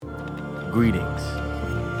Greetings.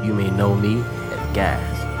 You may know me as Gas.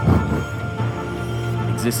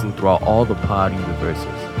 Existing throughout all the pod universes,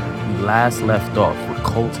 we last left off with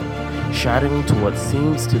Colton shattered into what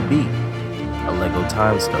seems to be a Lego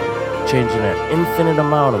time stone, changing an infinite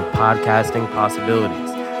amount of podcasting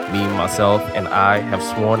possibilities. Me, myself, and I have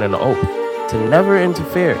sworn an oath to never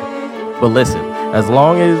interfere. But listen, as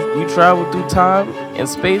long as we travel through time and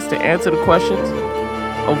space to answer the questions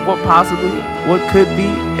of what possibly, what could be,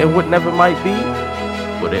 and what never might be,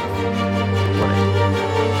 what if? What if?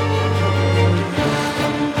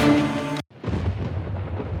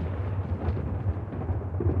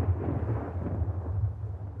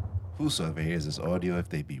 Whosoever hears this audio, if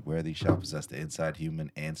they be worthy, shall possess the inside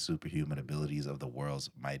human and superhuman abilities of the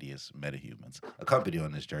world's mightiest metahumans. Accompany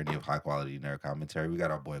on this journey of high quality nerd commentary, we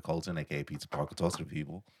got our boy Colton, aka Pizza Parker. Toast to the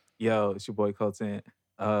people. Yo, it's your boy Colton.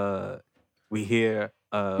 We here.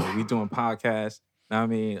 We doing podcasts. I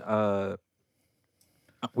mean,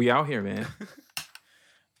 we out here, man.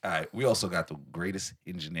 All right, we also got the greatest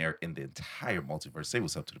engineer in the entire multiverse. Say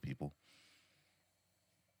what's up to the people.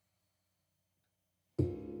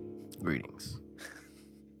 Greetings.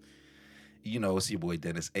 You know, it's your boy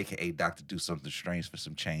Dennis, aka Dr. Do Something Strange for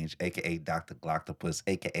Some Change, aka Dr. Gloctopus,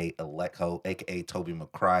 aka Electho, aka Toby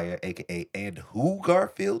McCryer, aka And Who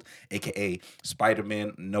Garfield, aka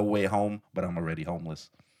Spider-Man No Way Home, but I'm already homeless.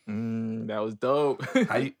 That was dope.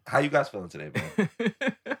 How you guys feeling today, man?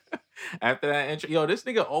 After that intro, yo, this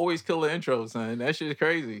nigga always kill the intro, son. That shit is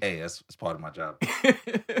crazy. Hey, that's part of my job.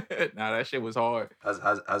 Nah, that shit was hard.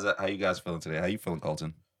 How you guys feeling today? How you feeling,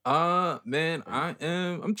 Colton? Man,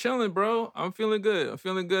 I'm chilling, bro. I'm feeling good.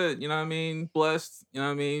 You know what I mean? Blessed, you know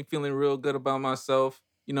what I mean? Feeling real good about myself.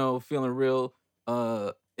 You know, feeling real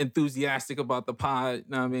enthusiastic about the pod. You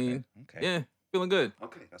know what I mean? Okay. Yeah, feeling good.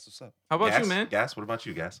 Okay, that's what's up. How about you, man? Gas, what about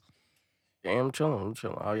you, Gas? Yeah, I'm chilling.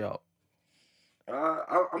 How y'all?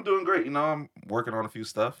 I'm doing great. You know, I'm working on a few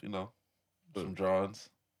stuff. You know, some drawings.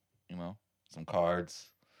 You know, some cards.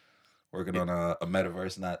 Working on a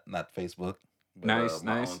metaverse, not Facebook. But, Nice.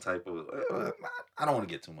 my own type of. I don't want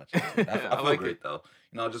to get too much into it. I feel like great though.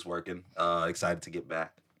 You know, just working. Excited to get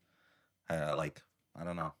back. I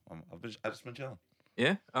don't know. I've just been chilling.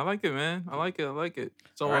 Yeah, I like it, man. I like it.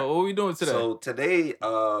 So All right. what are we doing today? So today,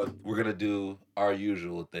 we're gonna do our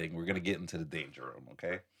usual thing. We're gonna get into the danger room.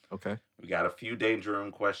 Okay. Okay. We got a few danger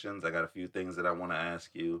room questions. I got a few things that I want to ask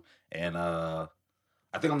you, and I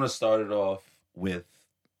think I'm gonna start it off with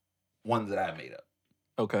one that I made up.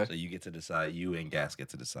 Okay. So you get to decide. You and Gas get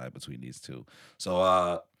to decide between these two. So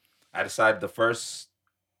I decided the first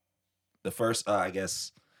I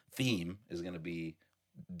guess theme is gonna be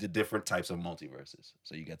the different types of multiverses.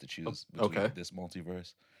 So you get to choose between this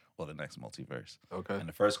multiverse or the next multiverse. Okay. And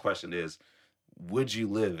the first question is, would you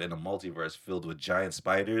live in a multiverse filled with giant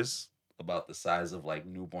spiders about the size of like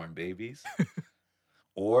newborn babies?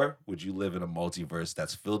 Or would you live in a multiverse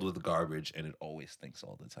that's filled with garbage and it always stinks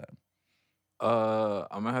all the time?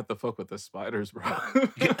 I'm gonna have to fuck with the spiders, bro.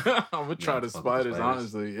 I'm gonna try the spiders,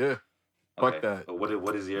 honestly. Yeah. Okay. Fuck that. But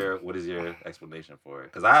what is your explanation for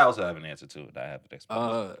it? Because I also have an answer to it. I have an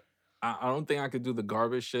explanation. I don't think I could do the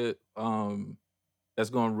garbage shit.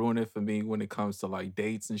 That's gonna ruin it for me when it comes to like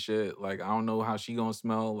dates and shit. Like I don't know how she gonna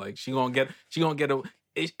smell. Like she gonna get a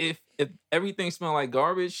if everything smell like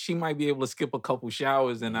garbage, she might be able to skip a couple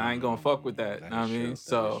showers and I ain't gonna fuck with that. You know what I mean? That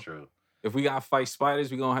So is true. if we gotta fight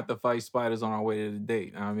spiders, we gonna have to fight spiders on our way to the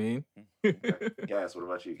date. You know what I mean? Gas, what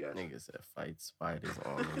about you guys? Nigga said fight spiders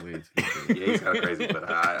all the way. Yeah, he's kind of crazy, but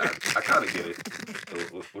I kind of get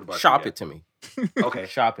it. What about Shop you it to me. Okay.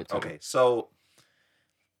 Shop it to me. Okay, so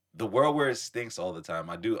the world where it stinks all the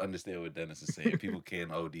time, I do understand what Dennis is saying. People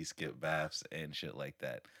can OD skip baths and shit like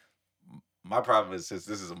that. My problem is, since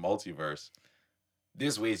this is a multiverse,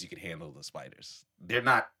 there's ways you can handle the spiders. They're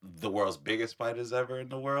not the world's biggest spiders ever in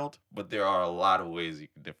the world, but there are a lot of ways you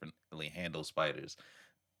can differently handle spiders.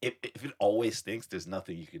 If it always stinks, there's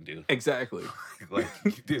nothing you can do. Exactly. Like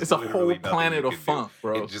it's a whole planet of funk,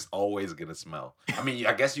 bro. It's just always gonna smell. I mean,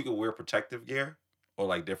 I guess you could wear protective gear or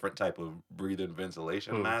like different type of breathing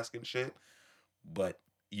ventilation mask and shit, but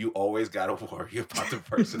you always gotta worry about the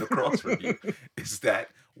person across from you. Is that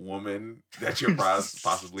woman that you're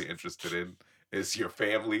possibly interested in? Is your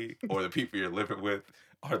family or the people you're living with?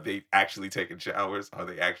 Are they actually taking showers? Are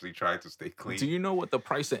they actually trying to stay clean? Do you know what the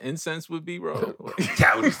price of incense would be, bro?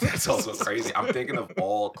 That's also crazy. I'm thinking of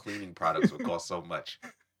all cleaning products would cost so much,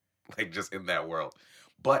 like just in that world.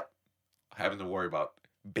 But having to worry about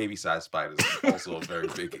baby-sized spiders is also a very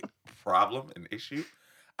big problem and issue.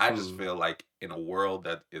 I just feel like in a world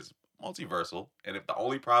that is multiversal, and if the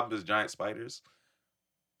only problem is giant spiders,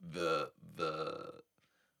 the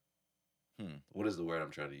what is the word I'm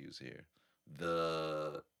trying to use here?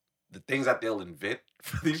 The things that they'll invent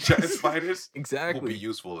for these giant spiders will be Exactly.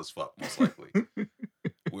 useful as fuck, most likely.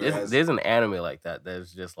 Whereas, There's an anime like that.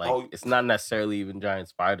 There's just like Oh. it's not necessarily even giant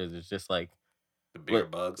spiders. It's just like the bigger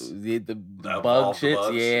bugs. the evolved bug shits.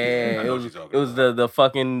 bugs? Yeah, Yeah, I know it what was you're talking it was about. the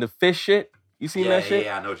fucking the fish shit. You seen that shit?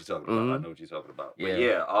 Yeah, I know what you're talking about. I Mhm. know what you're talking about. Yeah. But yeah,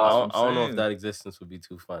 I That's don't what I'm know if saying. that existence would be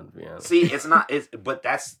too fun. To be honest. see, it's not. But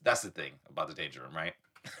that's the thing about the Danger Room, right?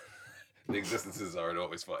 The existences aren't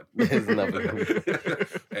always fun. It's never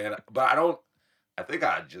but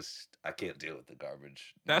I can't deal with the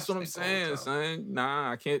garbage. That's what I'm stink all the saying, time. son.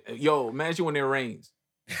 Nah, I can't. Yo, imagine when it rains.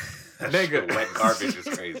 That Nigga. shit, wet garbage is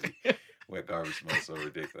crazy. Wet garbage smells so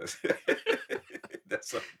ridiculous. That's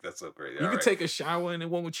so crazy. You All could right. take a shower and it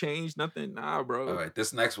won't change nothing. Nah, bro. All right,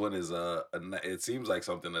 this next one is it seems like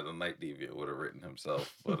something that a Night Deviant would have written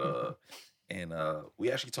himself, but and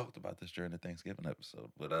we actually talked about this during the Thanksgiving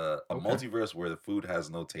episode, but a Okay. multiverse where the food has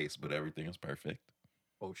no taste but everything is perfect,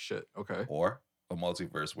 Oh shit. Okay. or a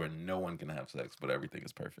multiverse where no one can have sex but everything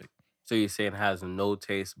is perfect. So you're saying it has no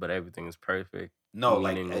taste, but everything is perfect. No,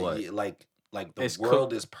 Meaning what? like the It's world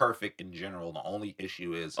cooked. is perfect in general. The only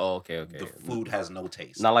issue is Oh, okay. the food has no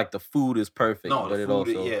taste. Not like the food is perfect, No, but the it food.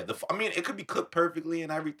 also Yeah, I mean, it could be cooked perfectly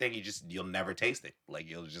and everything. You'll never taste it. Like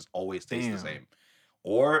you'll just always taste Damn. the same.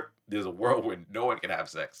 Or there's a world where no one can have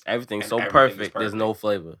sex, everything's and so everything is perfect. There's no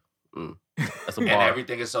flavor. That's a and bar.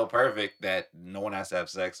 everything is so perfect that no one has to have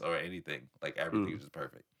sex or anything. Like everything is just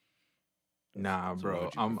perfect. Nah, So what bro.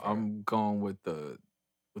 would you I'm prefer? going with the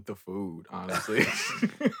food, honestly.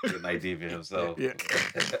 The Night Deviant himself Yeah.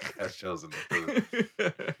 has chosen the food.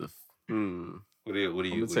 What do you I'm gonna what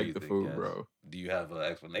do take you the think, food, Cass? bro. Do you have an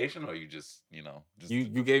explanation, or you just just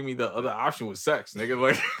You gave me the other option with sex, nigga.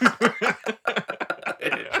 Like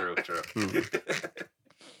true.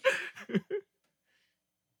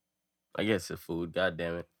 I guess the food. God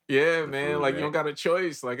damn it. yeah, The man. food, Like you right? don't got a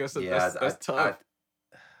choice. Like that's tough.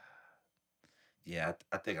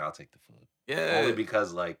 I think I'll take the food. Yeah. Only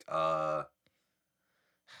because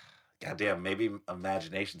goddamn, maybe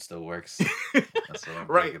imagination still works. That's what I'm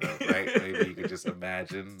Right. thinking of, right? Maybe you could just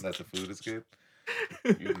imagine that the food is good.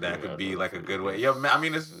 That could be like a good way. Yeah, I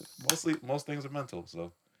mean, it's most things are mental,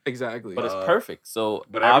 so. Exactly. But it's perfect. So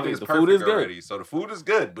But everything obviously is the perfect food is good. already. So the food is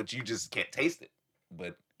good, but you just can't taste it.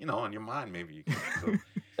 But in your mind, maybe you can.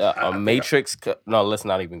 So, I A think Matrix. No, let's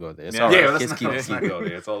not even go there. It's Yeah. all right. let's Just not, keep let's not go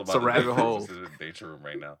there. It's all about It's a rabbit hole. This is a Danger Room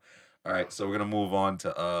right now. All right, so we're gonna move on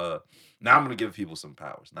to now I'm gonna give people some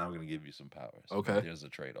powers. Now I'm gonna give you some powers. Okay. There's a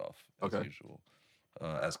trade-off as Okay. usual.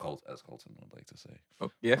 As Colton would like to say. Oh,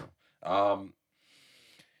 yeah.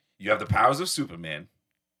 You have the powers of Superman,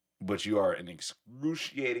 but you are in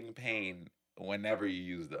excruciating pain whenever you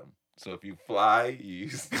use them. So if you fly, you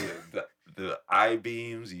use the eye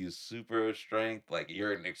beams, you use super strength, like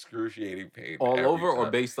you're in excruciating pain. All every over or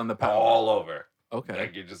time. based on the power? All over. Okay.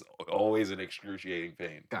 Like you're just always in excruciating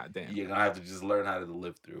pain. God damn. You're gonna have to just learn how to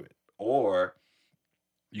live through it. Or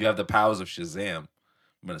you have the powers of Shazam,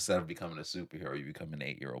 but instead of becoming a superhero, you become an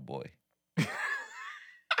 8-year-old boy.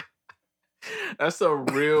 That's a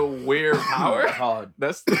real weird power. Hard.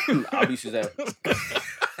 That's I'll be Shazam.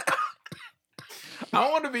 I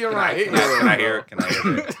want to be Can around I 8-year-olds.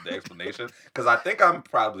 hear the explanation? Because I think I'm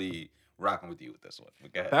probably rocking with you with this one.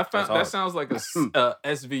 But go ahead. That's That hard. sounds like a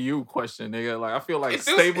SVU question, nigga. Like I feel like It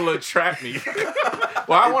do- Stabler trapped me.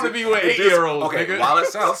 Well, I want to be with It just- 8-year-olds, Okay, nigga. while it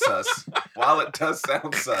sounds sus, while it does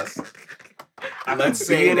sound sus, I let's can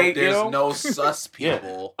say be an that there's 8-year-old? no sus Yeah.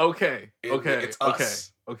 people. Okay. It's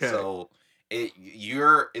us. Okay. So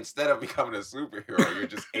you're instead of becoming a superhero, you're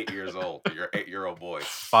just 8 years old. You're an 8-year-old boy.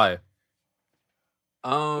 Fire.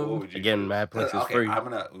 What would you Again, choose? mad points is Okay, free. I'm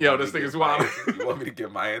gonna. Yo, want me this to thing give is my wild. answer? You want me to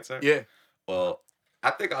give my answer? Yeah. Well, I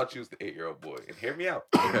think I'll choose the 8-year-old boy. And hear me out.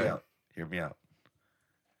 Hear me out.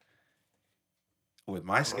 With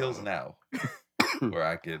my skills now, where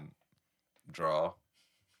I can draw,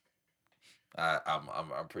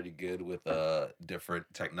 I'm pretty good with different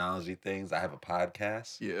technology things. I have a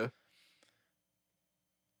podcast. Yeah.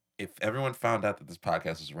 If everyone found out that this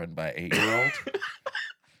podcast was run by an 8-year-old, you know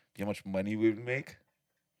how much money we would make?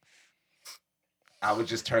 I would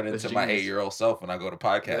just turn That's into my genius. 8-year-old self when I go to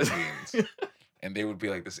podcast meetings. And they would be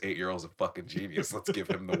like, this 8-year-old's a fucking genius. Let's give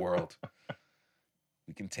him the world.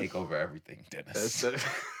 We can take over everything, Dennis.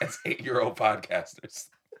 As 8-year-old podcasters.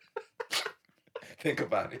 Think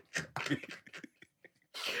about it.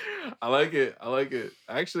 I like it.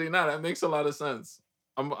 Actually, no, that makes a lot of sense.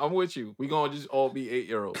 I'm with you. We gonna just all be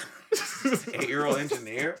 8-year-olds. 8-year-old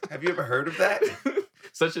engineer? Have you ever heard of that?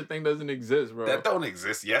 Such a thing doesn't exist, bro. That don't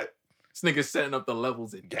exist yet. This nigga setting up the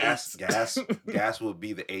levels in Gas would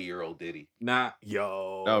be the 8-year-old Diddy. Nah,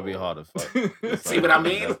 yo. That would be hard as fuck. See what I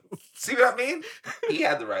mean? See what I mean? He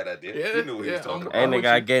had the right idea. Yeah, He knew what he was yeah, talking I'm- about. And the with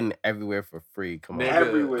guy you. getting everywhere for free. Come on. Nigga,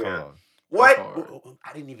 Everywhere. Come on. What? hard.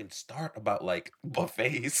 I didn't even start about like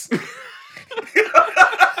buffets.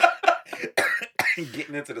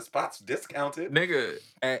 Getting into the spots discounted. Nigga,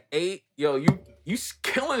 at 8, yo, you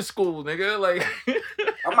killing school, nigga. Like,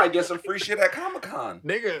 I might get some free shit at Comic-Con.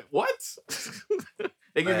 nigga, what?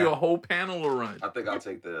 They give Man. you a whole panel to run. I think I'll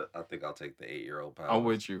take the 8-year-old power. I'm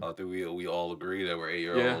with you. I think we all agree that we're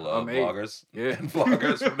 8-year-old Yeah, I'm 8. vloggers. Yeah. And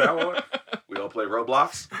vloggers from now on. We all play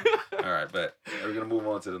Roblox. All right, but we're gonna move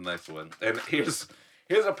on to the next one. And here's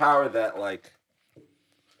a power that like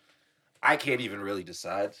I can't even really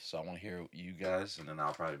decide. So I want to hear you guys, and then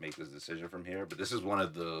I'll probably make this decision from here. But this is one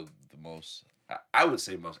of the most I would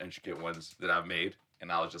say most intricate ones that I've made,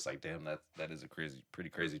 and I was just like, damn, that is a pretty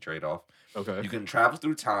crazy trade off. Okay. You can travel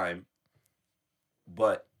through time,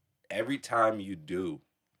 but every time you do,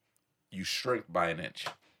 you shrink by an inch.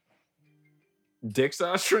 Dick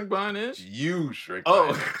size shrink by an inch? You shrink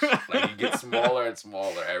Oh. by an inch. Like you get smaller and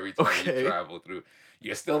smaller every time Okay. you travel through.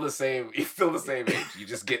 You're still the same age. You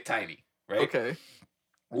just get tiny, right? Okay.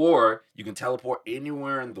 Or you can teleport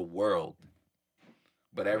anywhere in the world,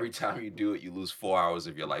 but every time you do it, you lose 4 hours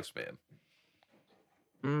of your lifespan.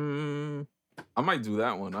 I might do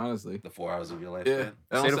that one, honestly. The 4 hours of your Yeah. lifespan.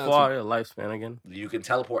 that don't Say the sound 4 too- hour lifespan again. You can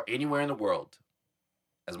teleport anywhere in the world,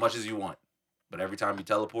 as much as you want. But every time you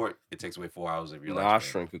teleport, it takes away 4 hours of your Nah, I lifespan.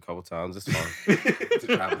 shrink a couple times. It's fine. To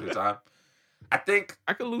travel through time. I think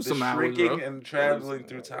I could lose the some hours, shrinking bro. and traveling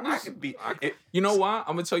through time. I could be. You know why?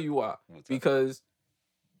 I'm gonna tell you why. What's up? Because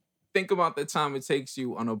think about the time it takes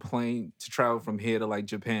you on a plane to travel from here to like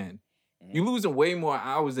Japan. You're losing way more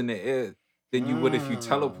hours in the air than you would if you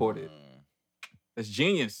teleported. That's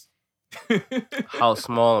genius. How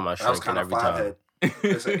small am I That was shrinking kind of every time? head.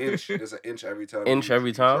 It's an inch. It's an inch every time. Inch you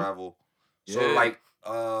every time? Travel. So Yeah. like,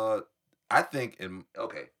 I think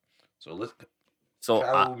okay. So let's So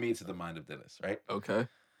travel me to the mind of Dennis, right? Okay.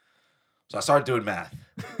 So I started doing math,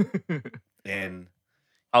 and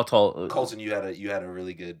how tall? Colton, you had a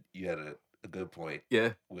really good, a good point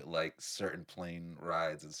Yeah. with like certain plane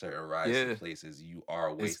rides and certain rides Yeah. to places. You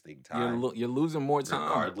are wasting time You're losing more time.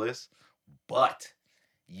 regardless, but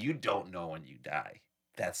you don't know when you die.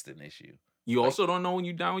 That's the issue, You also don't know when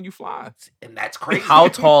you die when you fly. and that's crazy. How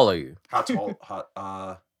tall are you? How tall?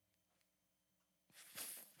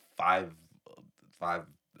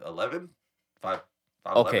 5'11", 5'11".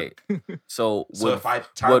 Okay, so So would if I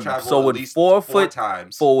time would- travel so at would least 4 4 foot-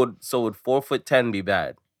 times, so would 4'10" be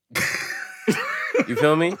bad? You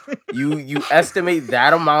feel me? You estimate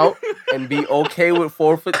that amount and be okay with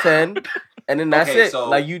 4'10", and then that's Okay, it. so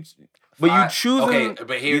Like you, but you Five- choosing. Okay,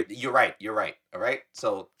 but here you're right. All right.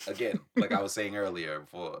 So again, like I was saying earlier,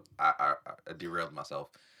 before I derailed myself.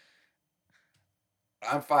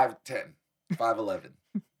 I'm 5'10", 5'11".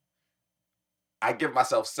 I give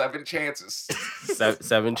myself 7 chances,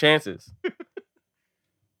 7 chances.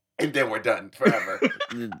 and then we're done forever.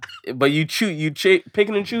 But you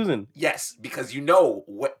picking and choosing. Yes, because you know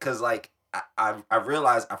what? Because like I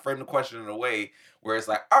realized I framed the question in a way where it's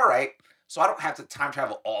like, all right, so I don't have to time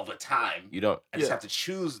travel all the time. You don't. I just Yeah. have to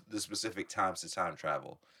choose the specific times to time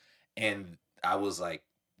travel. And I was like,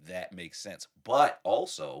 that makes sense. But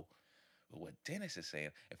also, what Dennis is saying,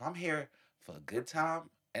 if I'm here for a good time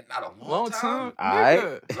and not a long time,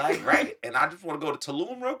 Aight. Nigga. like, right? And I just want to go to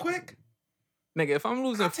Tulum real quick, Nigga, if I'm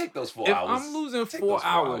losing I'll take those 4 if hours. I'm losing Take 4 those 4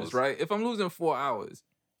 hours, right? If I'm losing 4 hours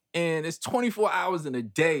and it's 24 hours in a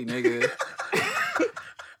day, nigga,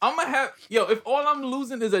 I'm gonna have if all I'm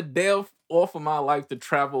losing is a day off of my life to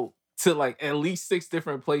travel to like at least 6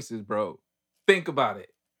 different places, bro. Think about it.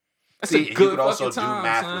 That's See, a you good could also fucking time, do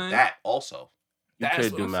math son. with that also. You That's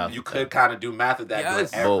could what do I'm math. saying. You could kind of do math with that,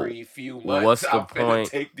 Yes. but every few Well, months, what's the I'm finna point?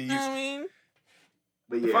 take these. You know what I mean?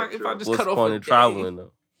 But If I just What's cut the off point a of day. traveling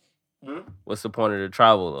though? Hmm? What's the point of the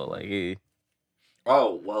travel though? Like,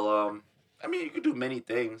 Oh, well, I mean, you could do many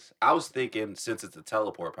things. I was thinking, since it's a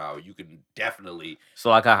teleport power, you can definitely. so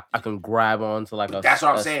like I can grab onto like a That's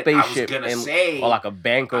what I'm a saying. I was spaceship gonna and, say, or like a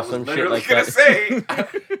bank I or was some shit literally like gonna that.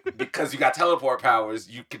 say, because you got teleport powers,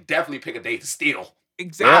 you could definitely pick a day to steal.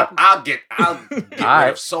 Exactly. I'll get rid Alright.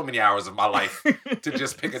 of so many hours of my life to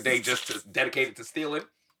just pick a day just to dedicate it to stealing.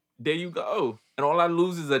 There you go. And all I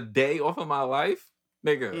lose is a day off of my life,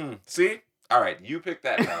 nigga. See? All right, you pick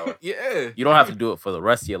that power. Yeah. You don't have to do it for the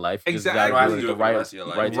rest of your life. You Exactly. just You gotta don't have do to it do at it the for the right, rest of your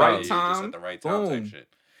life. right Yeah, time. Right just time. at the right time type Boom. shit.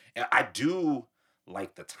 And I do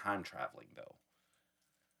like the time traveling though.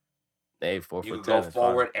 Hey, 4 You foot can 10 go is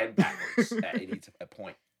forward and backwards at any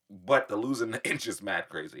point. but the losing the inch is mad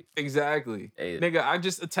crazy. Exactly. Hey. Nigga, I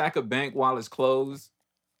just attack a bank while it's closed,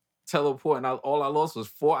 teleport, and all I lost was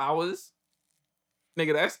 4 hours.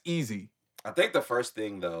 Nigga, that's easy. I think the first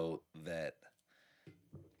thing though that.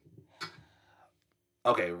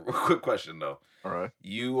 Okay, quick question though. All right.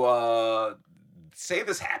 You say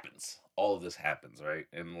this happens. All of this happens, right?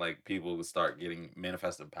 And like people would start getting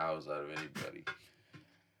manifested powers out of anybody.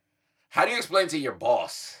 How do you explain to your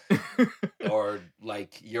boss or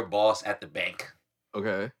like your boss at the bank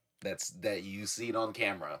Okay. that you see it on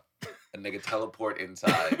camera, a nigga teleport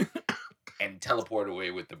inside and teleport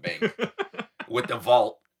away with the bank, with the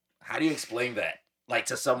vault? How do you explain that? Like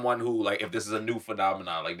to someone who, like, if this is a new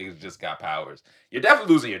phenomenon, like niggas just got powers, you're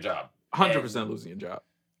definitely losing your job. 100% losing your job.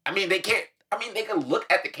 I mean, they can look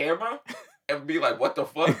at the camera and be like, "What the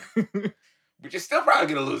fuck?" But you're still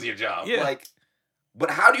probably gonna lose your job. Yeah. Like, but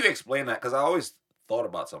how do you explain that? Because I always thought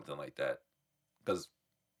about something like that. Because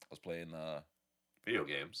I was playing video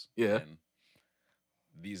games. Yeah. And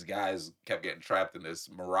these guys kept getting trapped in this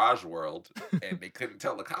mirage world, and they couldn't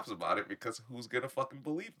tell the cops about it because who's gonna fucking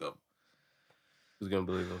believe them? Who's gonna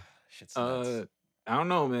believe him? Shit's nuts. I don't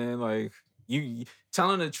know, man. Like you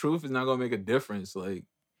telling the truth is not gonna make a difference. Like,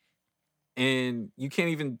 and you can't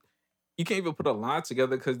even put a lie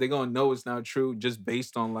together because they're gonna know it's not true just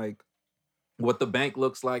based on like what the bank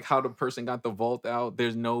looks like, how the person got the vault out.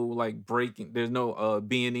 There's no like breaking. There's no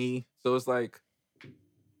B&E. So it's like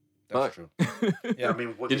That's fuck. true. Yeah, I mean,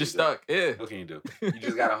 what You're can just you do? stuck. Yeah. What can you do? You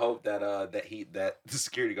just gotta hope that that the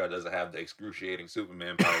security guard doesn't have the excruciating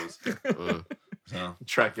Superman powers. So,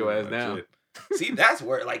 Track your ass pretty much down. it. See, that's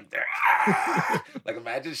where like they're like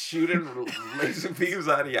imagine shooting laser beams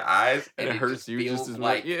out of your eyes And it hurts you just as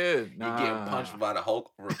like much. Yeah. you're getting punched by the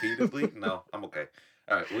Hulk repeatedly. No, I'm okay.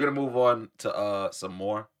 All right, we're gonna move on to some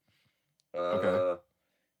more. Okay.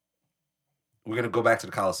 We're gonna go back to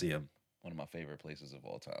the Coliseum, one of my favorite places of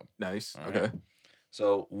all time. Nice. All Okay. right.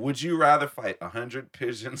 So, would you rather fight 100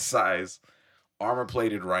 pigeon-sized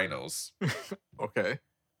armor-plated rhinos Okay.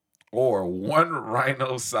 or one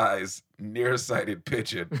rhino-sized nearsighted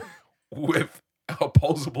pigeon with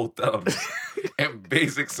opposable thumbs and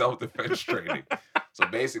basic self-defense training? So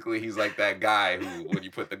basically, he's like that guy who, when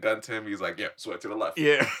you put the gun to him, he's like, "Yeah, sweat to the left."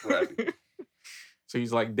 Yeah. Right. So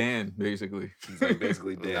he's like Dan, basically. He's like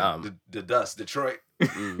basically dead. The dust, Detroit.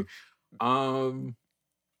 Mm.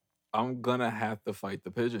 I'm gonna have to fight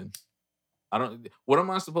the pigeon. What am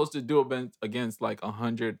I supposed to do against like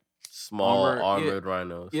 100 Small Armored, yeah. armored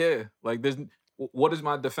rhinos. Yeah, like what is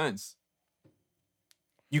my defense?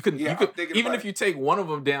 You can Yeah, you I'm could thinking even about if you take one of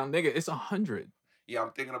them down, nigga, it's 100 Yeah,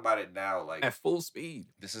 I'm thinking about it now. Like, at full speed.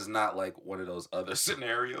 this is not like one of those other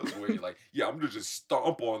scenarios where you're like, "Yeah, I'm gonna just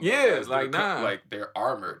stomp on them." Yeah, as they're like, nah. like they're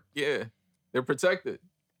armored. Yeah, they're protected.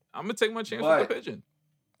 I'm gonna take my chance with But- the pigeon.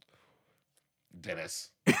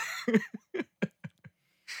 Dennis,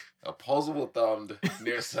 opposable thumbed,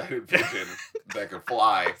 nearsighted pigeon that can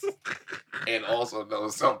fly and also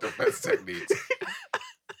knows self-defense techniques.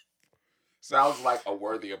 Sounds like a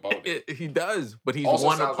worthy opponent. He does, but he's Also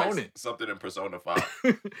one sounds like opponent. something in Persona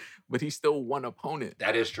 5. But he's still one opponent.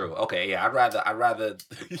 That is true. Okay, yeah, I'd rather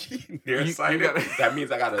nearsighted. gotta- That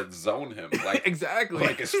means I gotta zone him like Exactly.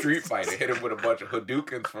 like a Street Fighter. Hit him with a bunch of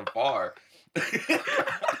Hadoukens from far.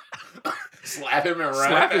 Slap him and run.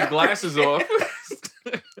 Slap his glasses off.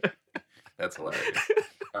 That's hilarious.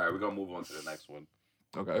 All right, we're gonna move on to the next one.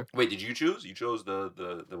 Okay. Wait, did you choose? You chose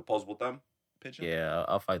the opposable thumb pigeon? Yeah,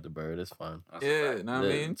 I'll fight the bird. It's fine. That's a Yeah, fact. know what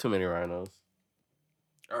I mean? Too many rhinos.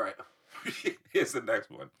 All right. Here's the next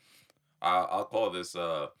one. I'll call this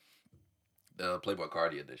the Playboy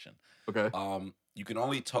Cardi edition. Okay. You can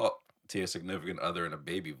only talk to your significant other in a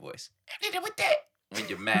baby voice. When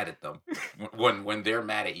you're mad at them, when they're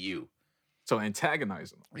mad at you, So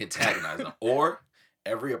antagonize him. antagonize them, or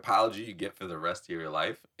every apology you get for the rest of your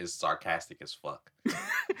life is sarcastic as fuck.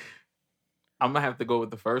 I'm gonna have to go with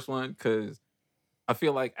the first one because I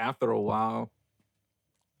feel like after a while,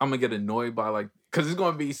 I'm gonna get annoyed by like because it's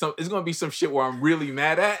gonna be some shit where I'm really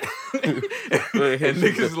mad at, and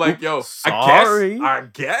niggas like, yo, Sorry. I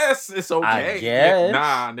guess it's okay. guess.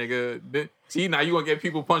 Nah, nigga. See, now you gonna get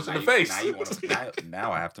people punched in the face.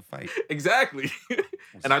 Now I have to fight. Exactly.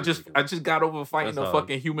 And I just got over fighting That's a hard.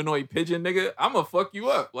 fucking humanoid pigeon, nigga. I'm gonna fuck you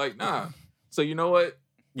up. Like, nah. So you know what?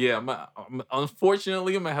 Yeah,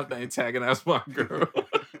 unfortunately, I'm gonna have to antagonize my girl.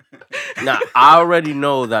 Now, I already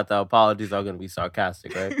know that the apologies are gonna be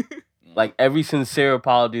sarcastic, right? Like every sincere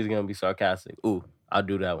apology is gonna be sarcastic. Ooh, I'll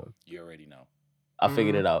do that one. You already know. I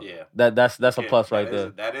figured it out. Yeah. That's a Yeah, plus right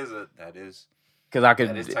that there. is Because I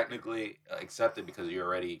that is could. technically accepted because you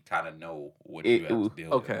already kind of know what you have to deal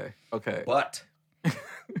with. Okay. But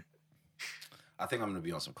I think I'm gonna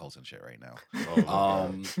be on some Colton shit right now. Oh my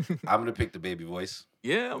God. I'm gonna pick the baby voice.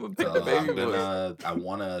 Yeah, I'm gonna pick the baby voice. I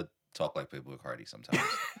wanna talk like Playboy Cardi sometimes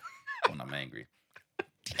when I'm angry.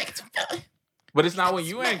 But it's not when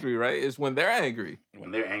you angry, right? It's when they're angry. When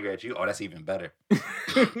they're angry at you, oh, that's even better.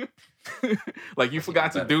 Like you That's forgot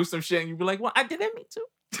even to better. do some shit and you be like, well, I didn't mean to.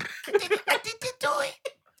 I didn't do it.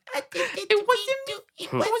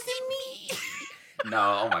 It wasn't me.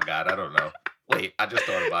 No, oh my God, I don't know. Wait, I just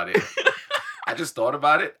thought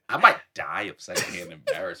about it. I might die of secondhand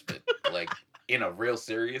embarrassment. Like in a real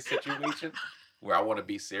serious situation where I want to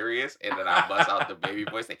be serious and then I bust out the baby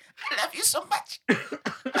voice saying, I love you so much.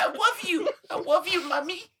 I love you,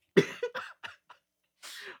 mommy.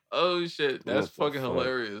 Oh shit, that's What the fucking fuck?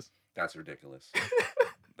 hilarious. That's ridiculous.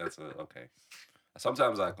 That's okay.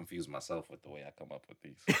 Sometimes I confuse myself with the way I come up with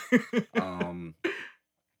these.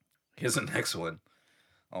 Here's the next one.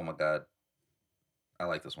 Oh my God. I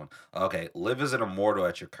like this one. Okay. Live as an immortal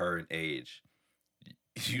at your current age.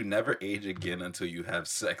 You never age again until you have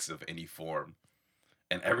sex of any form.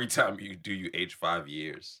 And every time you do, you age 5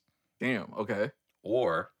 years. Damn, okay.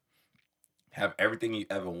 Or have everything you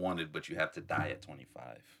ever wanted, but you have to die at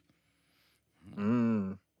 25.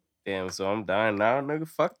 Mm. Damn, so I'm dying now, nigga.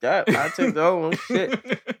 Fuck that. I take the other one.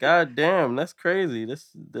 Shit. God damn, that's crazy.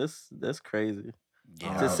 That's crazy.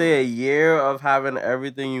 Yeah. To say a year of having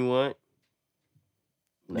everything you want.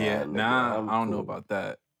 Yeah, nigga, nah, I'm I don't know cool. about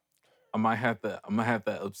that. I'm gonna have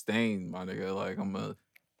to abstain, my nigga. Like I'm a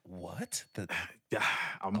What?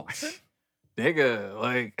 I'm Colton? nigga,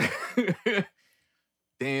 like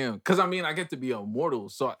damn. Cause I mean I get to be immortal,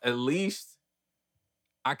 so at least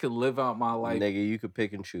I could live out my life. Nigga, you could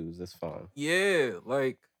pick and choose. That's fine. Yeah,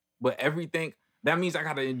 like, but everything that means I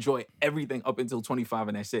gotta enjoy everything up until 25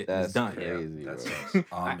 and that's it. That's It's done. crazy. That bro.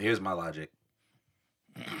 sucks. Here's my logic.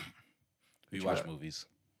 We you watch got? movies.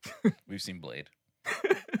 We've seen Blade.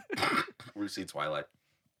 We've seen Twilight.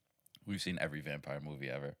 We've seen every vampire movie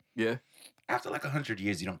ever. Yeah, After like 100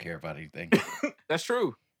 years, you don't care about anything. that's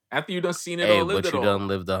true. After you done seen it Hey, all, lived but it you all. done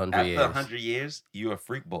lived 100 After years. 100 years, you're a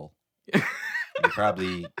freak bull. You're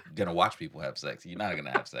probably gonna watch people have sex. You're not gonna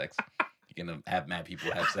have sex. You're gonna have mad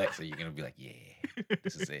people have sex, and you're gonna be like, "Yeah,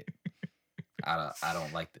 this is it." I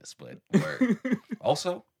don't like this, but word.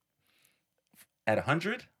 Also, at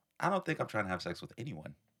 100, I don't think I'm trying to have sex with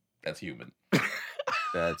anyone that's human.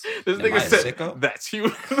 That's This Am I nigga a said sicko? that's you.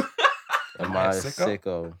 am I a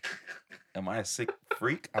sicko? Am I a sick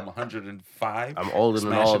freak? I'm 105. I'm older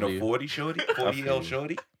than all Smashing of a you. 40 shorty, 40-year-old you.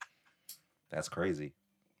 shorty. That's crazy.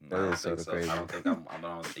 That I don't is think sorta so. crazy. I don't think I'm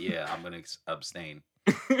on. Yeah, I'm gonna abstain.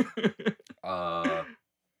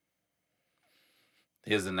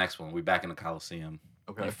 Here's the next one. We're back in the Coliseum.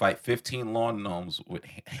 Okay. You fight 15 lawn gnomes with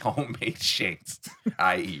homemade shanks,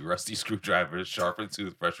 i.e., rusty screwdrivers, sharpened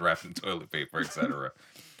toothbrush wrapped in toilet paper, etc.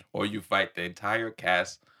 Or you fight the entire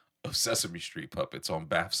cast of Sesame Street puppets on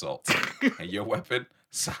bath salts, and your weapon,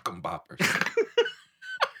 sock'em boppers.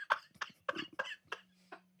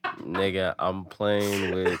 Nigga, I'm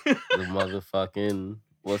playing with the motherfucking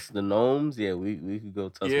what's the gnomes? Yeah, we could go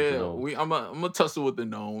tussle with the Yeah, gnomes. I'm gonna tussle with the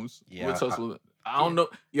gnomes. Yeah, I don't know,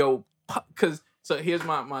 yo, cause so here's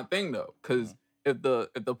my thing though, cause if the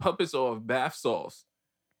puppets are of bath salts,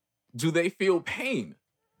 do they feel pain?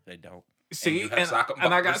 They don't. See, you have sock 'em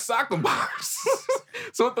and I got boppers. sock 'em boppers.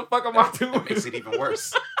 So what the fuck am I doing? That makes it even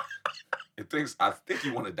worse. I think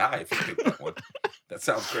you want to die if you pick that one. That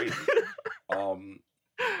sounds crazy.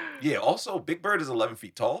 Yeah. Also, Big Bird is 11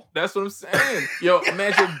 feet tall. That's what I'm saying. Yo,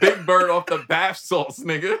 imagine Big Bird off the bath salts,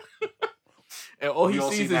 nigga. And all he We all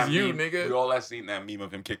sees seen is that you, meme. nigga. We all have seen that meme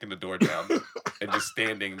of him kicking the door down and just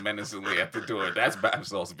standing menacingly at the door. That's Bath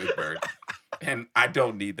Salt's Big Bird. And I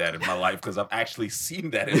don't need that in my life because I've actually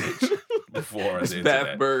seen that image before. on It's the Bath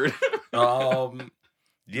internet. Bird.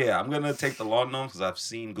 Yeah, I'm gonna take the lawn gnomes because I've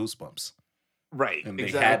seen Goosebumps. Right. And they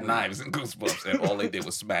exactly. had knives in Goosebumps, and all they did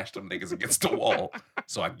was smash them niggas against the wall.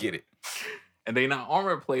 So I get it. And they not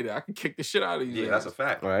armor plated. I can kick the shit out of you. Yeah, that's a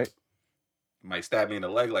fact. Right? Might stab me in the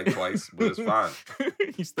leg like twice, but it's fine.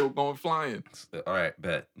 He's still going flying. All right,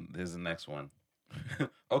 bet. Here's the next one.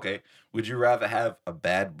 Okay. Would you rather have a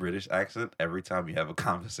bad British accent every time you have a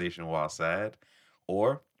conversation while sad?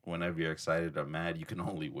 Or whenever you're excited or mad, you can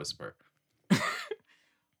only whisper?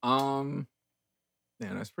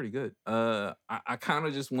 Man, that's pretty good. I kind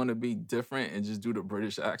of just want to be different and just do the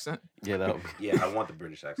British accent. Yeah, that Yeah, I want the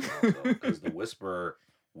British accent also because the whisper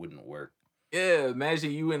wouldn't work. Yeah,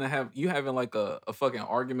 imagine you having like a fucking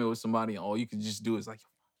argument with somebody and all you can just do is like,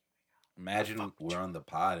 Imagine we're on the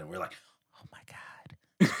pod and we're like, oh my God,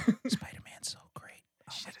 Spider-Man's so great.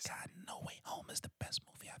 shit is God, No Way Home is the best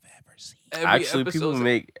movie I've ever seen. Actually, people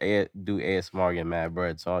episode's do ASMR get mad,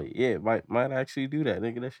 bro. So yeah, might actually do that.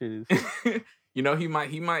 Nigga, that shit is. You know, he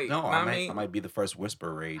might. No, I mean, might be the first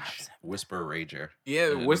whisper rager.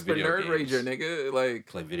 Yeah, in whisper video nerd games. rager, nigga. Like,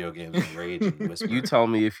 Play video games and rage and whisper. You tell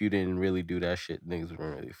me if you didn't really do that shit, niggas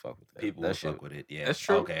wouldn't really fuck with that. People that will shit. fuck with it. Yeah, that's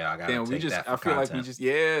true. Okay, I gotta damn, take that for I feel content. like we just,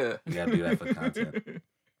 yeah. You gotta do that for content.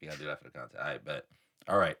 You gotta do that for the content. I bet.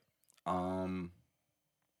 All right. I'm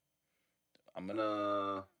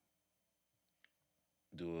gonna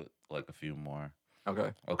do like a few more.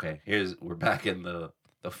 Okay. Okay. We're back in the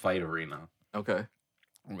fight arena. Okay.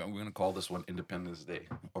 We're gonna call this one Independence Day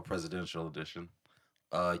or Presidential Edition.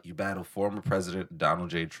 You battle former President Donald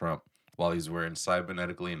J. Trump while he's wearing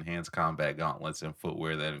cybernetically enhanced combat gauntlets and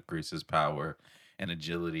footwear that increases power and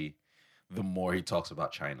agility the more he talks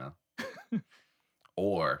about China.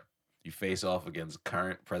 Or you face off against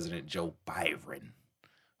current President Joe Biden,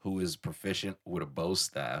 who is proficient with a bow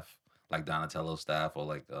staff, like Donatello's staff or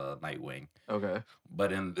like Nightwing. Okay.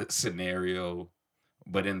 But in this scenario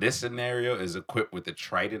is equipped with the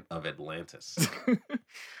Trident of Atlantis.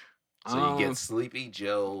 So you get Sleepy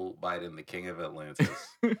Joe Biden, the King of Atlantis,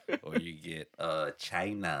 or you get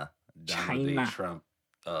China, Donald J. Trump,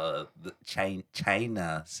 the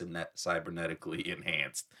China cybernetically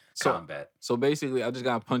enhanced combat. So basically, I just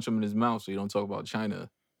gotta punch him in his mouth so you don't talk about China.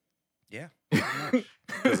 Yeah, because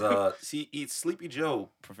Sleepy Joe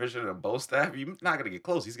proficient in a bow staff. You're not gonna get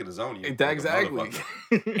close. He's gonna zone you. Exactly.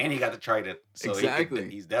 And he got the Trident, so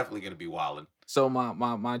exactly. He's definitely gonna be wilding. So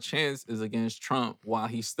my chance is against Trump while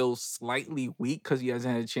he's still slightly weak because he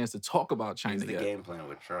hasn't had a chance to talk about China Here's the yet. game plan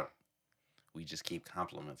with Trump. We just keep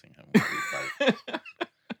complimenting him when we fight.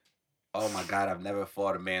 Oh my God, I've never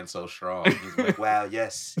fought a man so strong. He's like, wow,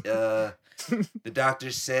 yes. The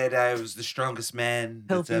doctors said I was the strongest man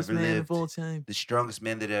that's ever lived. Of all time. The strongest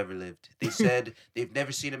man that ever lived. They said they've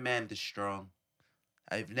never seen a man this strong.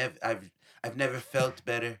 I've never felt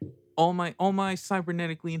better. All my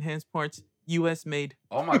cybernetically enhanced parts, US made.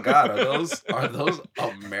 Oh my God, are those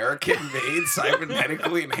American made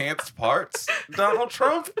cybernetically enhanced parts? Donald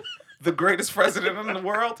Trump, the greatest president in the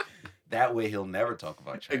world. That way he'll never talk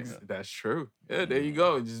about China. That's true. Yeah, there you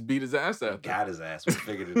go. Just beat his ass after. Got his ass. We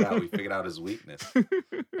figured it out. We figured out his weakness. All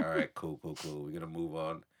right, cool. We're gonna move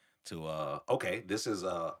on to okay, this is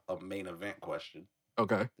a main event question.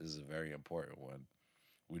 Okay. This is a very important one.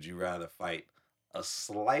 Would you rather fight a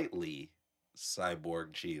slightly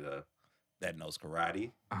cyborg cheetah that knows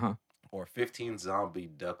karate, or 15 zombie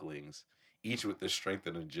ducklings, each with the strength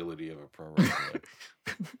and agility of a pro wrestler?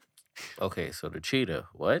 Okay, so the cheetah,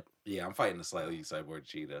 what? Yeah, I'm fighting a slightly cyborg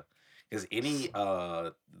cheetah. Is any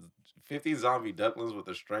 15 zombie ducklings with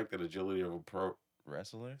the strength and agility of a pro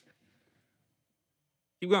wrestler?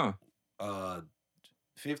 Keep going.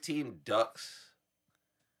 15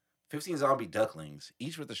 zombie ducklings,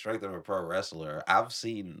 each with the strength of a pro wrestler. I've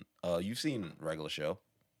seen you've seen regular show.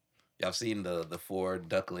 Yeah, I've seen the 4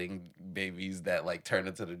 duckling babies that like turn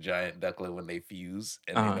into the giant duckling when they fuse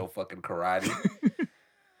and they know fucking karate.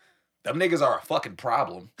 Them niggas are a fucking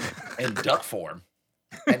problem in duck form.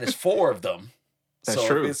 And there's 4 of them. That's so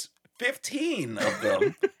true. If it's 15 of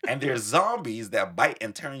them and there's zombies that bite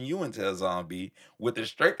and turn you into a zombie with the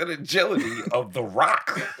strength and agility of The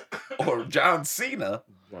Rock or John Cena.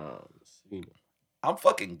 I'm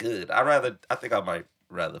fucking good. I think I might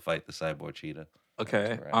rather fight the cyborg cheetah.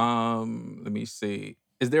 Okay. Let me see.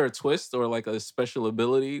 Is there a twist or like a special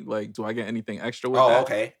ability? Like, do I get anything extra with that? Oh,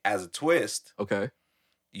 okay. As a twist, Okay.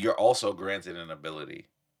 you're also granted an ability.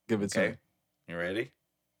 Give it to me. You ready?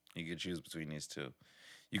 You can choose between these 2.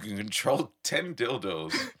 You can control 10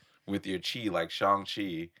 dildos with your chi like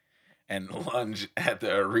Shang-Chi and lunge at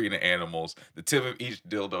the arena animals. The tip of each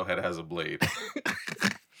dildo head has a blade.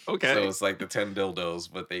 Okay. So it's like the 10 dildos,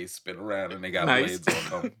 but they spin around and they got Nice.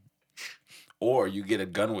 blades on them. Or you get a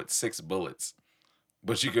gun with 6 bullets,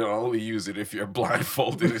 but you can only use it if you're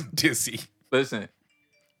blindfolded and dizzy. Listen,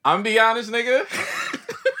 I'm be honest, nigga.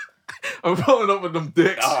 I'm pulling up with them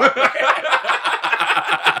dicks.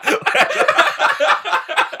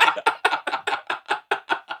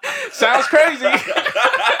 Sounds crazy.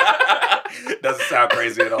 Doesn't sound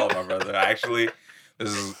crazy at all, my brother. Actually,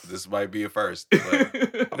 this might be a first, but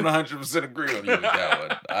I'm 100% agree with you with that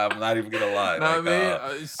one. I'm not even gonna lie. No, like, man,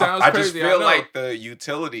 it sounds I crazy. just feel like the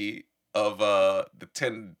utility of the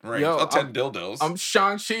 10 rings, 10 dildos. I'm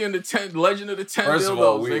Shang-Chi and the 10 Legend of the 10 First dildos, of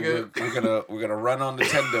all, nigga. we're gonna run on the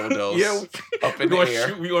 10 dildos. Yeah, up in the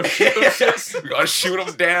air. We're gonna shoot them shits. We're gonna shoot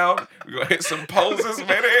them down. We're gonna hit some poses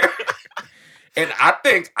midair. And I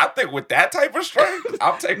think with that type of strength,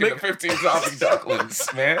 I'm taking the 15 zombie ducklings,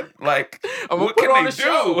 man. Like, what can they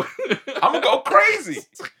do? I'm gonna go crazy.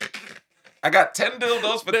 I got 10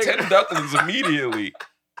 dildos for 10 ducklings immediately.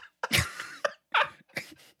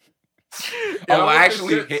 Yeah, oh,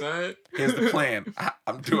 actually, shit, here's the plan.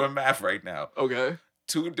 I'm doing math right now. Okay.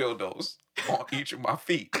 2 dildos on each of my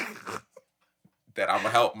feet that I'm gonna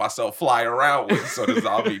help myself fly around with, so the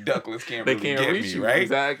zombie ducklings can't They really can't get reach me, you. right?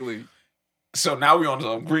 Exactly. So now we on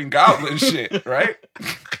some Green Goblin shit, right?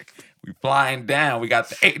 We flying down. We got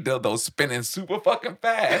the 8 dildos spinning super fucking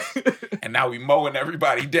fast, and now we mowing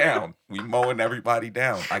everybody down.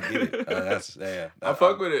 I get it. I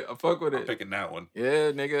fuck with it. I'm picking that one.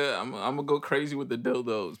 Yeah, nigga, I'm gonna go crazy with the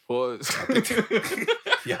dildos. Pause.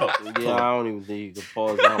 Yo, Yeah, I don't even think you can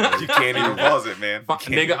pause that one. you can't even pause it, man. You can't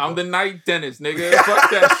Nigga, even I'm the pause night dentist, nigga. Fuck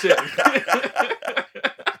that shit.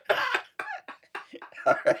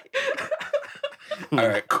 All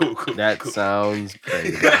right, cool. That cool. sounds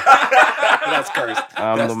crazy. That's cursed.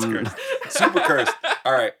 That's cursed. Super cursed.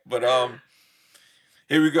 All right, but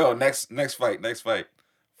here we go. Next fight.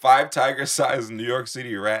 5 tiger-sized New York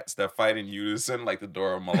City rats that fight in unison like the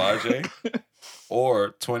Dora Milaje,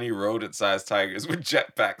 or 20 rodent-sized tigers with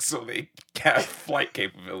jetpacks so they have flight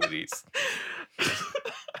capabilities.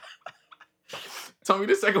 Tell me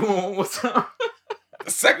the second one more time. The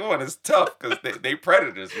second one is tough because they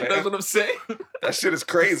predators, man. That's what I'm saying. That shit is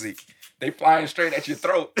crazy. They flying straight at your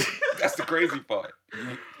throat. That's the crazy part.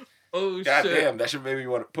 Oh, shit. God damn, that should make me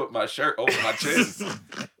want to put my shirt over my chin.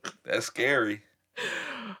 That's scary.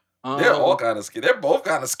 They're all kind of scary. They're both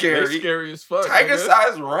kind of scary. They're scary as fuck.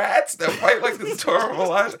 Tiger-sized rats that fight like this Dora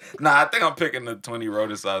Milaje. Nah, I think I'm picking the 20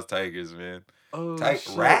 rodent-sized tigers, man. Oh, shit.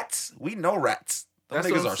 Rats? We know rats. Them That's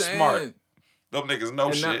niggas what I'm are saying. smart. Them niggas know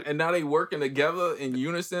and shit. and now they working together in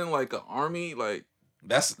unison like an army. Like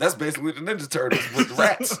That's basically the Ninja Turtles with the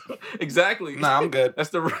rats. Exactly. Nah, I'm good.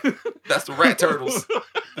 That's the rat turtles.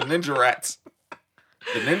 The ninja rats.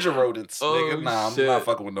 The ninja rodents. Oh, nigga. Nah, shit. I'm not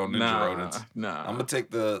fucking with no ninja rodents. Nah. I'm gonna take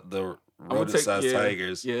the rodent-sized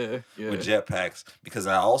tigers with jetpacks, because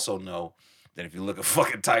I also know that if you look a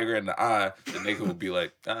fucking tiger in the eye, the nigga will be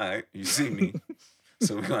like, all right, you see me.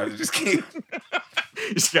 So we're gonna have to just keep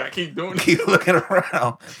You just gotta keep doing it. keep looking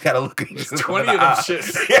around. Gotta look at you. 20 of them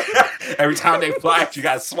shits. Every time they fly at you,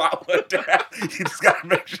 gotta swap one down. You just gotta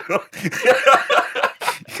make sure.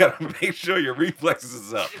 You gotta make sure your reflexes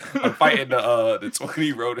is up. I'm fighting the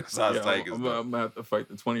 20 rodent-sized tigers. I'm gonna have to fight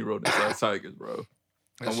the 20 rodent-sized tigers, bro.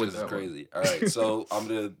 That shit is crazy. All right, so I'm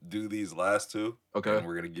gonna do these last 2. Okay. And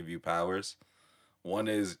we're gonna give you powers. One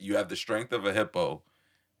is you have the strength of a hippo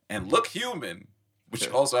and look human, but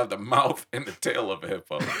you also have the mouth and the tail of a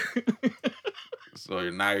hippo. So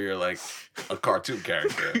now you're like a cartoon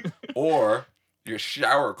character. Or you're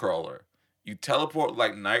shower crawler. You teleport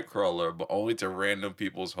like Nightcrawler, but only to random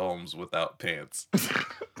people's homes without pants.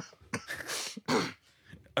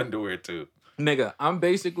 Underwear too. Nigga, I'm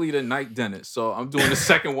basically the night dentist, so I'm doing the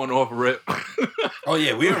second one off rip. Oh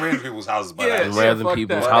yeah, we in random people's houses, but Yeah, Random fuck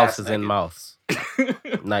people's that. houses and mouths.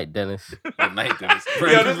 Night dentist. night dentist. Yo,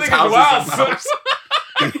 Random this people's nigga's wild. houses and mouths.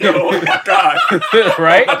 Yo, oh my god.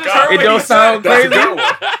 Right? I just heard It what don't you sound said. That's a crazy. good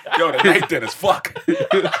one. Yo, the night dentist, fuck.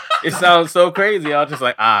 It sounds so crazy. I was just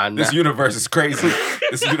like, nah. This universe is crazy.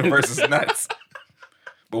 This universe is nuts.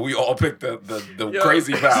 But we all picked the Yo.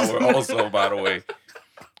 crazy power also, by the way.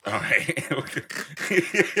 All right.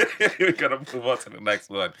 We're going to move on to the next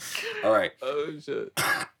one. All right. Oh, shit.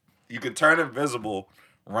 You can turn invisible,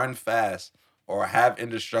 run fast, or have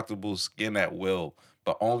indestructible skin at will,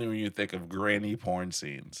 but only when you think of granny porn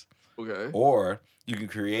scenes. Okay. Or you can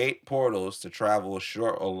create portals to travel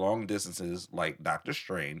short or long distances like Doctor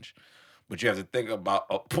Strange, but you have to think about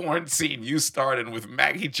a porn scene you started with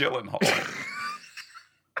Maggie Gyllenhaal.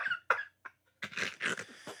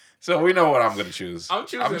 So we know what I'm going to choose. I'm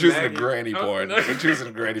choosing the Maggie. granny porn. I'm choosing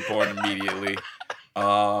the granny porn immediately.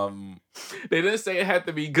 They didn't say it had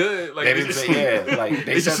to be good. Like They didn't say, yeah. Like,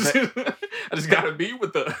 they said that. I just gotta be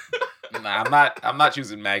with the. Nah, I'm not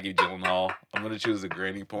choosing Maggie Gyllenhaal. I'm going to choose the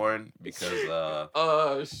granny porn because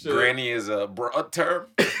Oh shit. granny is a broad term.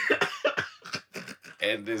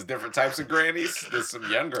 And there's different types of grannies. There's some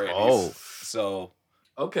young grannies. Oh. So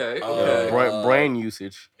Okay. Uh, Okay. Brain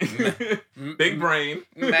usage. Big brain.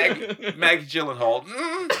 Maggie Gyllenhaal.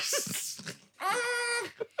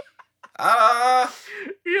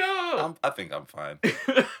 Yo. I think I'm fine.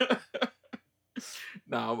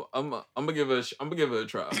 Nah, I'm gonna give it. I'm gonna give it a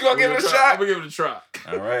try. You gonna give it a shot? I'm gonna give it a try.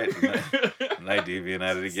 All right. Night Deviant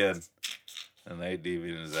at it again. The Night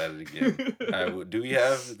Deviant is at it again. All right, well, do we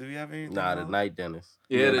have anything? Nah, the else? night dentist.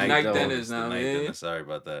 Yeah, the night dentist. dentist The now, night man. dentist. Sorry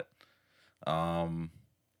about that. That's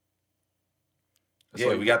Yeah,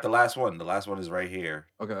 like- we got the last one. The last one is right here.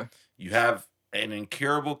 Okay. You have an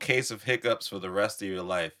incurable case of hiccups for the rest of your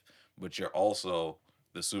life, but you're also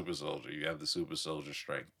the super soldier. You have the super soldier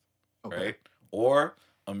strength, Okay. right? Or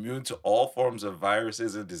immune to all forms of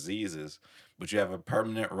viruses and diseases, but you have a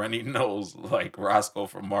permanent runny nose like Roscoe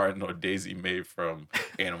from Martin or Daisy Mae from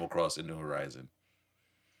Animal Crossing New Horizon.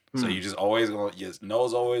 So you just always going, your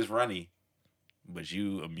nose always runny, but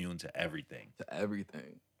you immune to everything. To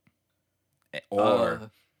everything.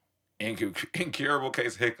 Or incurable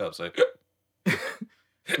case hiccups, like,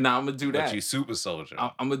 Nah, I'm gonna do that. but you super soldier.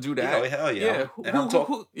 I'm gonna do You that. know, hell yeah. Yeah. And I'm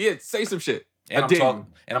talking. Yeah, say some shit. And I I'm dare talking,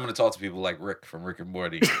 and I'm gonna talk to people like Rick from Rick and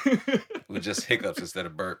Morty you. with just hiccups instead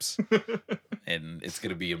of burps, and it's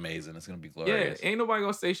gonna be amazing. It's gonna be Yeah, glorious. ain't nobody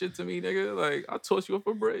gonna say shit to me, nigga. Like, I'll toss you off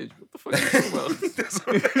a bridge. What the fuck you talking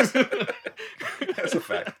about? That's a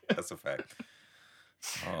fact. That's a fact.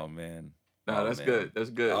 Oh man. Nah, Oh, that's man. good. That's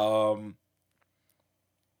good.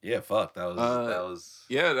 Yeah, fuck. That was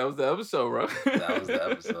Yeah, that was the episode, bro. that was the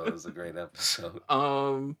episode. It was a great episode.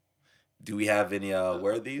 Do we have any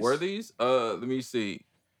worthies? Worthies? Let me see.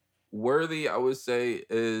 Worthy, I would say,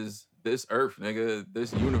 is this Earth, nigga.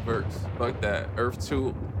 This universe. Fuck that. Earth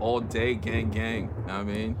 2 all day, gang, gang. Know what I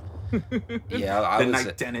mean? Yeah, I the would Night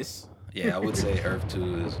say, Dennis. yeah, I would say Earth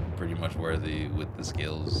 2 is pretty much worthy with the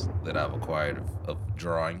skills that I've acquired of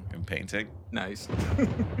drawing and painting. Nice.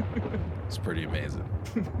 It's pretty amazing.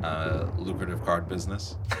 Lucrative card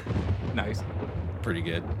business. Nice. Pretty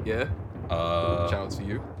good. Yeah. Shout out to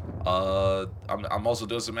you. I'm also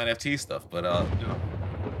doing some NFT stuff, but you know,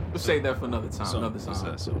 We'll save that for another time. soon. Another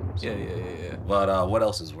time. Soon. Yeah. But what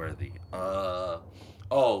else is worthy?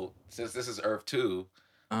 Since this is Earth 2,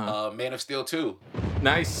 Man of Steel 2.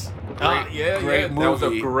 Nice. Great Yeah. movie. That was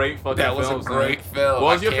a great fucking That was film. a great son. film.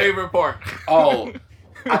 What was I your can't- favorite part? Oh,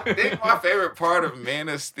 I think my favorite part of Man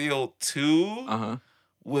of Steel 2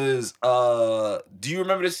 was do you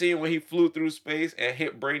remember the scene when he flew through space and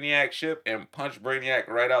hit Brainiac's ship and punched Brainiac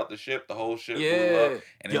right out the ship? The whole ship blew up,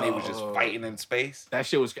 and then they was just fighting in space. That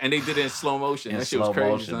shit was, and they did it in slow motion. In That shit was slow crazy.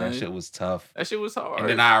 motion, Son. that shit was tough. That shit was hard. And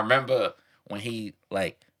then I remember when he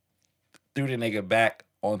like threw the nigga back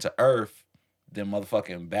onto Earth, then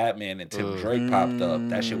motherfucking Batman and Tim Drake popped up.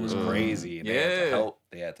 That shit was crazy. And they had to help.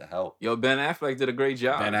 They had to help. Yo, Ben Affleck did a great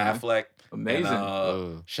job. Ben man. Affleck. Amazing.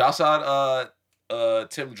 And, shouts out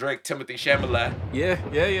Tim Drake, Timothy Chalamet. Yeah.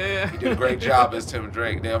 He did a great job as Tim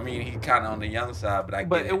Drake. I mean, he kind of on the young side, but I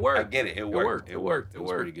get it. it worked. I get it. It worked. It worked. It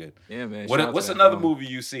was pretty good. Yeah, man. Shout out What's to that another film. movie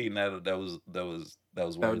you seen that was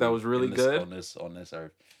worthy that was really in this- good? on this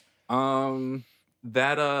earth?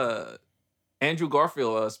 That Andrew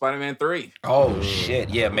Garfield, Spider-Man 3. Oh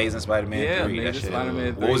shit! Yeah, Amazing Spider-Man 3. Yeah, That Amazing shit.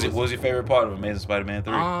 Spider-Man 3 What was it? What was your favorite part of Amazing Spider-Man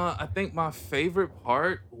 3? I think my favorite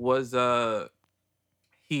part was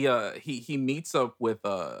he meets up with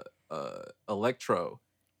Electro,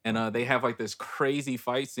 and they have like this crazy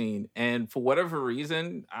fight scene, and for whatever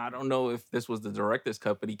reason, I don't know if this was the director's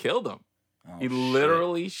cut, but he killed him. Oh, He shit.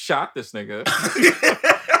 literally shot this nigga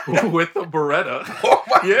with a Beretta. Oh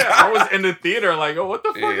my Yeah, God. I was in the theater like, oh, what the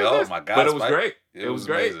fuck Yeah, is oh this? my God, But it was Spike. great. It was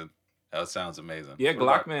great. Amazing. That sounds amazing. Yeah, What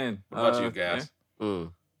about- Glockman. What about you guys?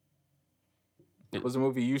 What was the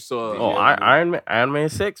movie you saw? Oh, Yeah. Iron Man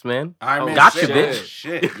 6, man. Iron Man Got you, 6. bitch.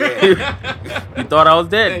 Shit, yeah. You thought I was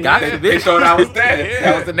dead. Yeah, Got yeah. you, They bitch. thought I was dead. Yeah.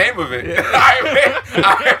 That was the name of it. Yeah.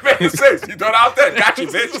 Iron Man 6. You thought I was dead. Got you,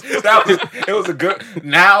 bitch. It was a good.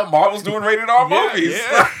 Now Marvel's doing rated R movies.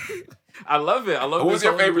 Yeah. I love it. I love. What was this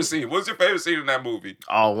your whole favorite movie. scene? What was your favorite scene in that movie?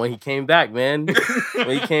 Oh, when he came back, man. When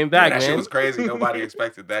he came back, that shit man. was crazy. Nobody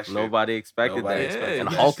expected that shit. Nobody expected Nobody that. expected And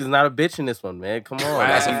that Hulk shit. is not a bitch in this one, man. Come on. Wow,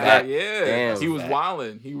 that's a fact. Yeah, Damn. he was Fact.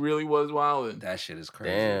 wilding. He really was wilding. That shit is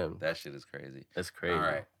crazy. Damn. That shit is crazy. That's crazy. All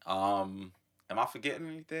right. Am I forgetting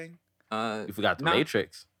anything? You forgot the Not-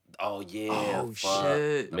 Matrix. Oh yeah. Oh fuck.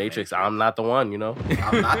 shit. The Matrix, I'm not the one, you know?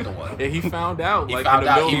 I'm not the one. Yeah, he found out. He like found in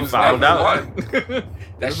the out middle he of was the found never out. one.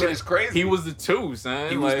 That shit is crazy. He was the two, son.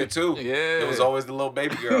 He was the like, two. Yeah. It was always the little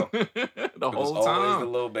baby girl. the It was whole always time. the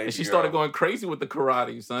little baby And she girl. started going crazy with the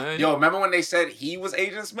karate, son. Yo, remember when they said he was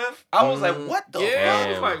Agent Smith? I was like, what the Yeah, I fuck?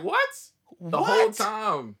 was like, what? The What? whole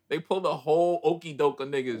time. They pulled the whole okey doke of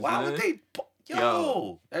niggas. Why man. would they? Yo,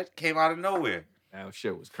 Yo. that came out of nowhere. That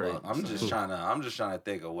shit was crazy. Fuck, I'm just son. trying to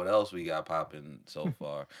think of what else we got popping so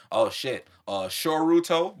far. Oh shit,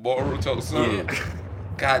 Boruto's son. Yeah.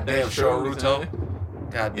 Goddamn, That's true, Shoruto. son.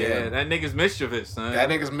 Goddamn. Yeah, that nigga's mischievous, son. That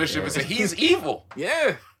nigga's mischievous. Yeah. And he's evil.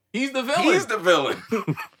 Yeah, he's the villain. He's the villain.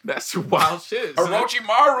 That's wild shit. son.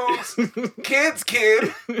 Orochimaru's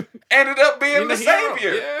kid ended up being the hero,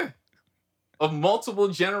 savior. Yeah. Of multiple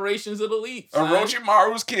generations of the elite. son.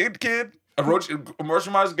 Orochimaru's kid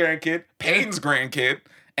Orochimaru's grandkid, Pain's grandkid,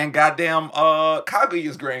 and goddamn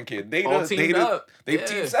Kaguya's grandkid. They All teamed up. They Yeah.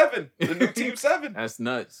 Team 7. The new Team 7. That's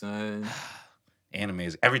nuts, son. Anime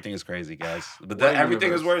is everything is crazy, guys. But What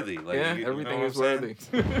everything is universe? worthy. Like, Yeah, you know everything what is I'm worthy.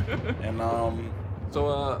 saying? And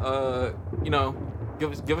So you know,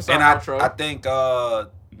 give us our and outro. I think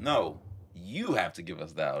no, you have to give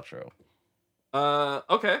us the outro.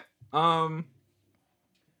 Okay.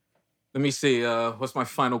 Let me see. What's my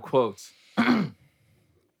final quote?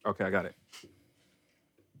 Okay, I got it.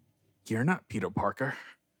 You're not Peter Parker.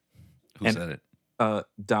 Who And- said it?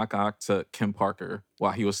 Doc Ock to Kim Parker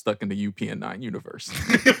while he was stuck in the UPN9 universe.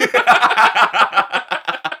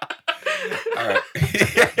 All right.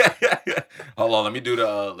 Hold on. Let me do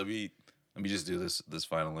the. Let me just do this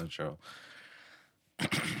final intro.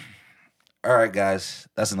 All right, guys.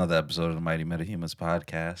 That's another episode of the Mighty Metahumans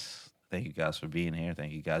podcast. Thank you guys for being here.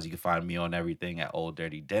 Thank you guys. You can find me on everything at Old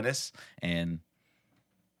Dirty Dennis, and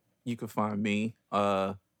You can find me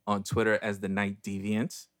on Twitter as the Night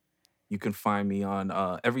Deviant. You can find me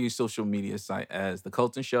on every social media site as The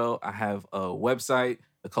Colton Show. I have a website,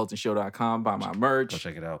 thecoltonshow.com. Buy my go merch.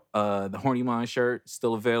 check it out. The Horny Mind shirt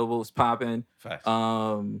still available. It's popping. Facts.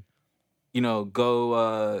 You know,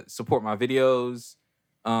 go support my videos.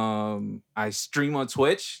 I stream on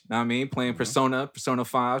Twitch. Know what I mean? Playing Persona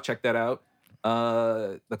 5. Check that out.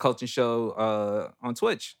 The Colton Show on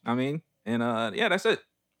Twitch. I mean, and yeah, that's it.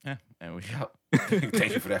 Yeah, and we out.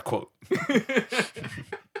 Thank you for that quote.